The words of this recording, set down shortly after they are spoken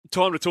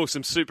Time to talk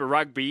some Super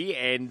Rugby,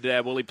 and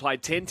he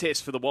played 10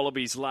 tests for the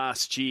Wallabies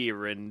last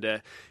year,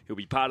 and he'll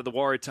be part of the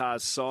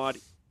Waratahs side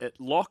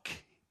at lock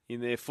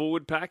in their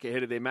forward pack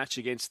ahead of their match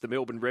against the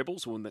Melbourne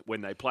Rebels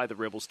when they play the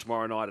Rebels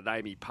tomorrow night at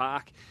Amy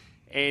Park.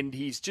 And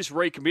he's just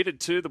recommitted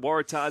to the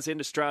Waratahs and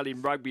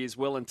Australian rugby as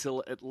well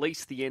until at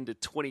least the end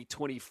of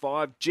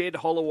 2025. Jed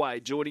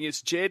Holloway joining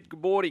us. Jed,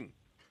 good morning.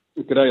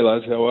 G'day,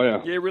 lads. How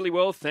are you? Yeah, really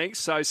well, thanks.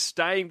 So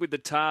staying with the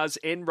Tars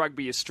and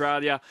Rugby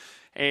Australia,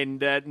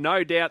 and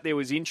no doubt there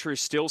was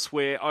interest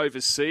elsewhere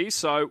overseas.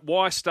 So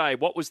why stay?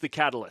 What was the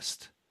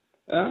catalyst?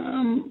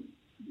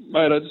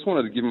 Mate, I just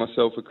wanted to give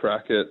myself a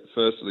crack at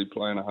firstly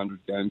playing 100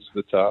 games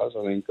for the Tars.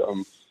 I think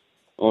I'm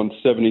on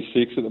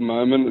 76 at the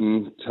moment,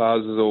 and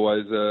Tars is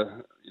always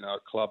a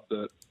club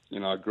that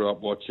I grew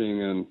up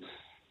watching and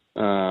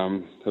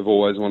have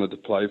always wanted to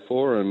play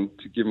for, and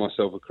to give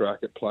myself a crack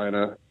at playing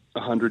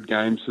 100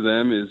 games for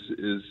them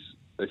is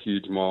a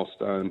huge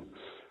milestone.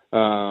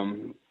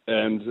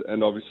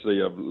 And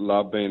obviously I've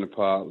loved being a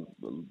part,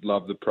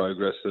 loved the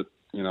progress that,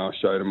 I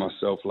showed to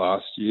myself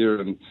last year,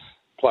 and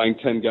playing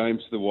 10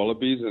 games for the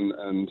Wallabies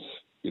and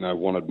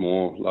wanted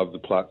more, loved the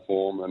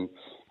platform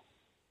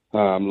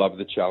and loved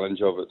the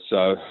challenge of it.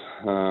 So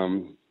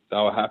they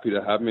were happy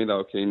to have me, they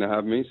were keen to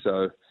have me,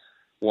 so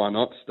why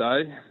not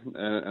stay?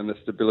 And the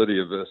stability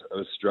of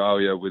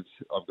Australia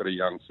I've got a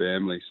young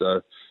family,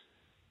 so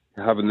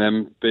having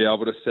them be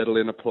able to settle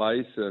in a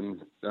place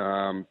and,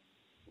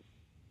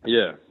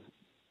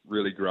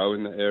 really grow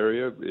in the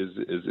area is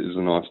a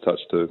nice touch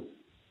too.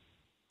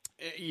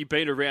 You've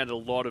been around a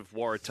lot of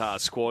Waratahs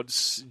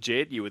squads,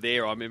 Jed. You were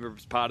there, I remember,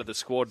 as part of the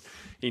squad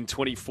in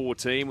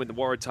 2014 when the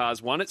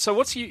Waratahs won it. So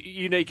what's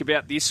unique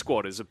about this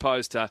squad as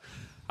opposed to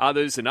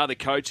others and other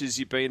coaches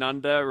you've been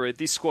under, or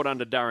this squad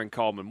under Darren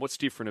Coleman? What's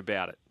different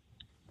about it?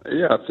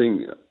 Yeah, I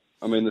think,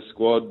 the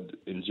squad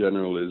in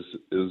general is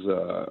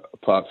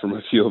apart from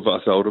a few of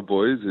us older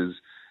boys,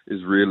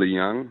 is really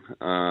young.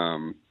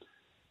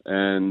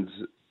 And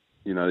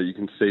you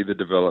can see the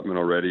development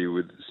already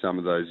with some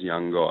of those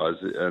young guys,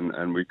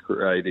 and we're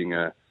creating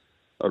a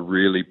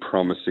really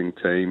promising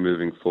team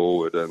moving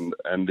forward, and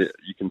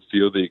you can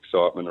feel the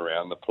excitement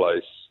around the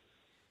place,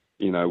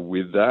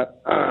 with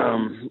that.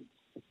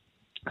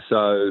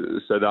 So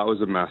that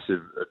was a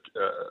massive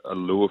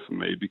allure for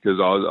me, because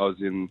I was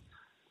in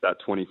that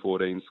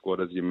 2014 squad,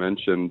 as you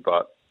mentioned,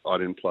 but I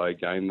didn't play a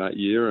game that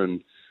year,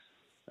 and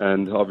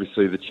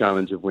obviously the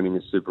challenge of winning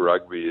a Super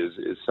Rugby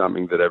is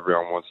something that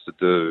everyone wants to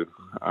do.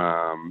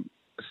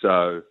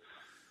 So,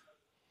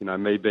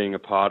 me being a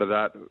part of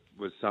that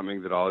was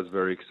something that I was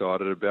very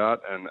excited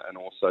about, and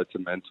also to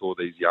mentor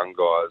these young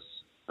guys,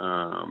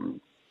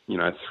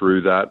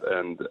 through that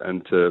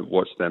and to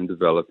watch them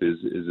develop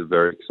is a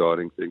very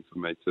exciting thing for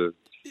me too.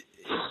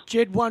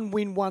 Jed, 1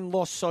 win, 1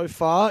 loss so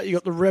far. You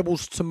got the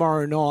Rebels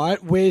tomorrow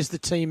night. Where's the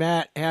team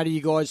at? How do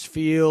you guys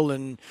feel?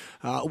 And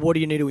what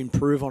do you need to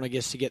improve on, I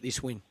guess, to get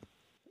this win?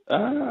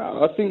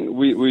 I think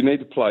we need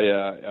to play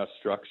our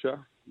structure,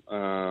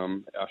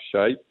 our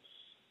shape.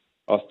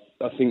 I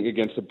think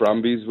against the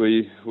Brumbies,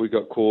 we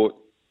got caught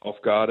off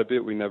guard a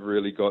bit. We never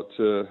really got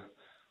to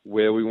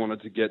where we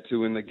wanted to get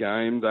to in the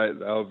game. They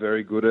were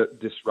very good at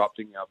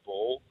disrupting our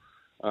ball.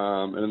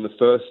 And in the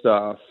first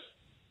half,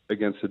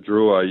 against the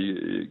Drua,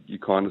 you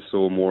kind of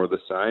saw more of the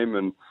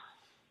same,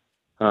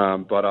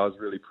 but I was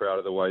really proud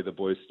of the way the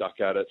boys stuck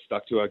at it,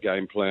 stuck to our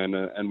game plan,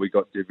 and we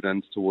got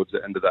dividends towards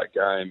the end of that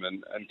game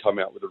and come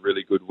out with a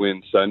really good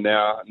win. So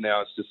now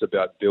it's just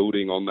about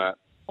building on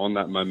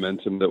that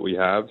momentum that we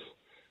have,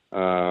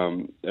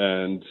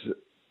 and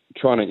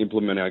trying to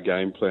implement our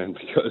game plan,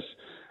 because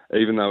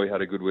even though we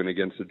had a good win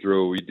against the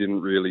Drua, we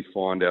didn't really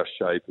find our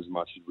shape as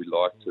much as we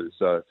like to.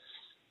 So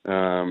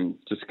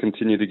just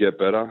continue to get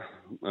better,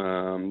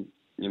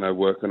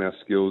 work on our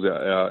skills.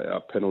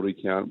 Our penalty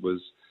count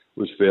was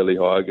fairly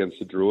high against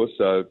the Drua,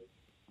 so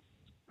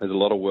there's a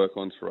lot of work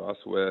on for us.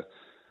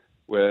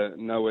 We're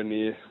nowhere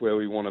near where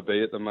we want to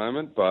be at the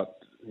moment, but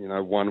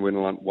 1 win,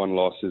 1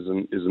 loss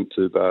isn't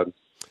too bad.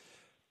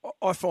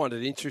 I find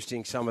it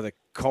interesting, some of the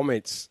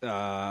comments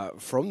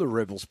from the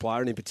Rebels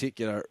player, and in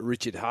particular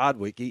Richard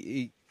Hardwick.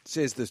 He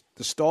says the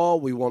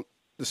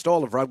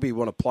style of rugby we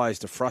want to play is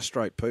to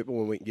frustrate people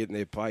when we can get in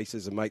their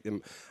paces and make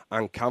them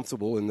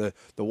uncomfortable. And the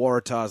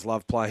Waratahs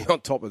love playing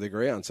on top of the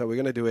ground. So we're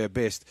going to do our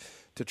best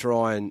to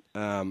try and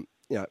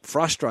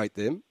frustrate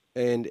them,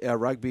 and our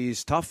rugby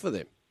is tough for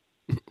them.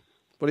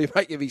 What do you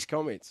make of his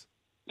comments?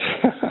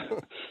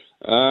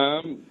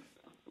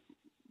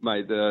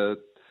 Mate,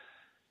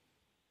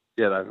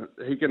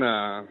 he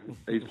can.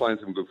 He's playing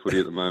some good footy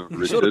at the moment.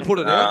 Richard. Sort of put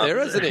it out there,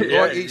 hasn't he?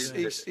 Yeah,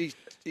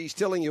 He's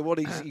telling you what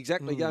he's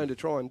exactly going to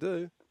try and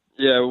do.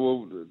 Yeah,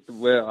 well,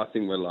 I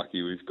think we're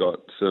lucky. We've got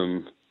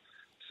some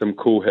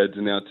cool heads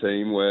in our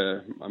team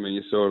where,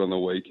 you saw it on the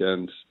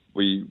weekend.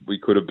 We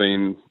could have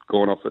been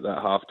gone off at that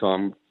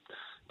halftime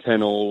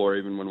 10-all, or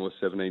even when we were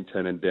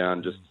 17-10 and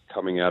down, just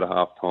coming out of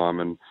halftime,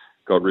 and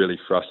got really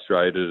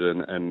frustrated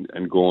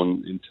and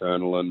gone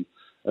internal and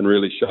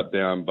really shut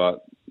down.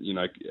 But,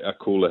 our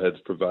cooler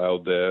heads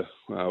prevailed there.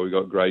 We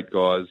got great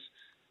guys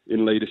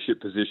in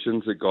leadership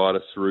positions that guide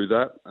us through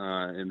that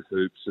in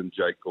Hoops and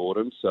Jake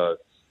Gordon. So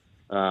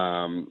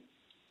there's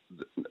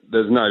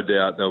no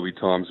doubt there'll be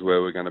times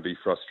where we're going to be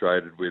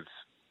frustrated with,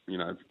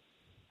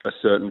 a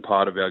certain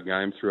part of our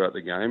game throughout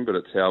the game, but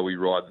it's how we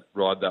ride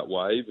that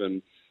wave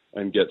and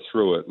get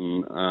through it.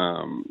 And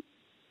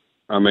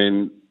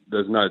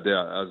there's no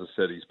doubt, as I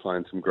said, he's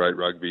playing some great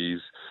rugby.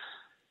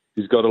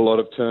 He's got a lot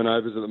of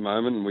turnovers at the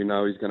moment, and we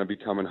know he's going to be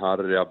coming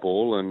hard at our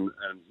ball, and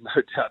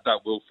no doubt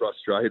that will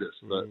frustrate us.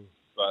 But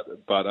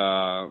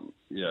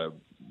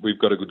we've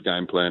got a good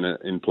game plan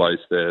in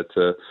place there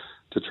to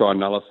try and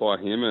nullify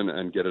him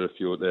and get at a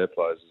few of their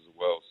players as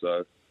well.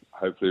 So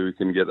hopefully we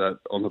can get that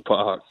on the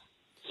park.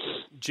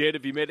 Jed,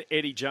 have you met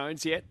Eddie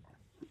Jones yet?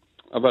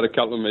 I've had a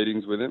couple of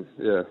meetings with him.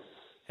 Yeah.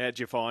 How'd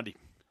you find him,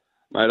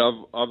 mate?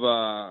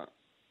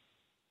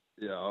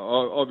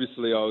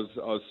 Obviously I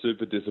was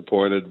super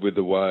disappointed with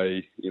the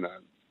way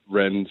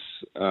Renz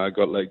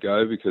got let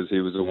go, because he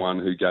was the one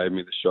who gave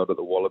me the shot at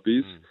the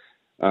Wallabies,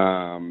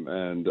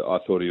 and I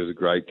thought he was a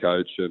great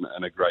coach and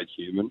a great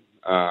human.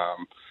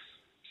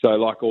 So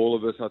like all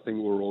of us, I think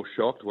we were all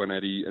shocked when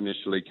Eddie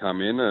initially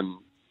come in, and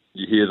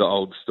you hear the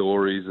old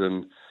stories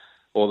and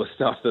all the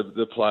stuff that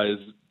the players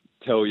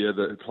tell you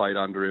that played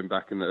under him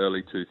back in the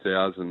early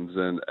 2000s,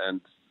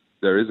 and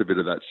there is a bit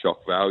of that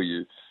shock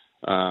value.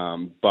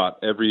 But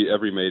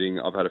every meeting,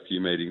 I've had a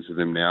few meetings with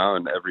him now,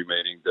 and every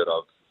meeting that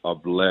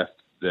I've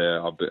left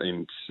there, I've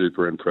been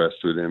super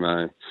impressed with him.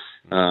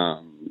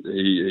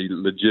 He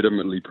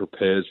legitimately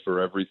prepares for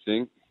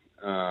everything,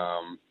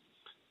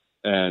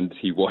 and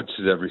he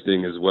watches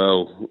everything as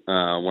well.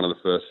 One of the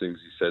first things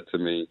he said to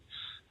me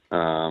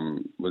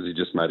was he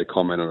just made a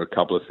comment on a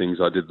couple of things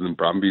I did in the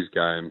Brumbies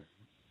game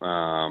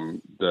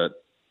that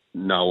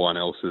no one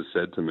else has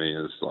said to me.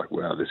 It's like,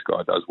 wow, this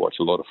guy does watch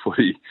a lot of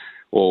footy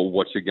or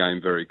watch a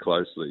game very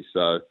closely.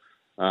 So,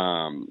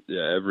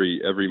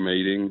 every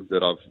meeting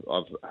that I've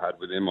had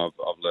with him,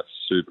 I've left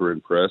super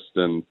impressed,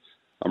 and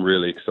I'm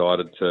really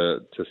excited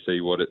to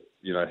see what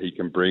he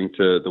can bring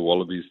to the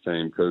Wallabies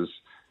team, because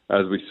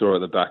as we saw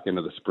at the back end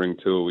of the spring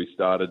tour, we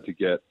started to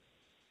get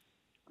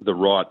the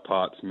right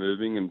parts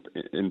moving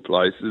in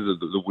places.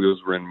 The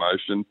wheels were in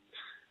motion.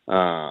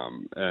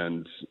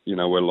 And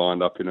we're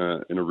lined up in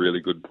a really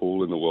good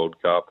pool in the World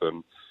Cup,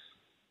 and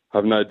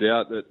I've no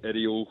doubt that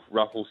Eddie will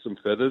ruffle some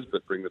feathers,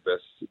 but bring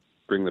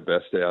the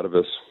best out of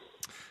us.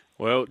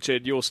 Well,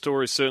 Jed, your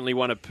story is certainly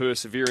one of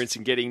perseverance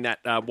in getting that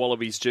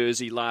Wallabies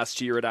jersey last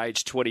year at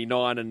age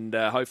 29, and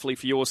hopefully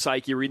for your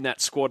sake you're in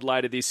that squad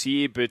later this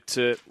year. But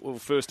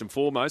first and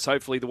foremost,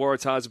 hopefully the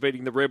Waratahs are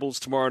beating the Rebels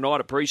tomorrow night.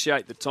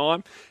 Appreciate the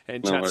time,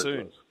 and chat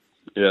soon.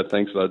 Yeah,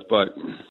 thanks, lads. Bye.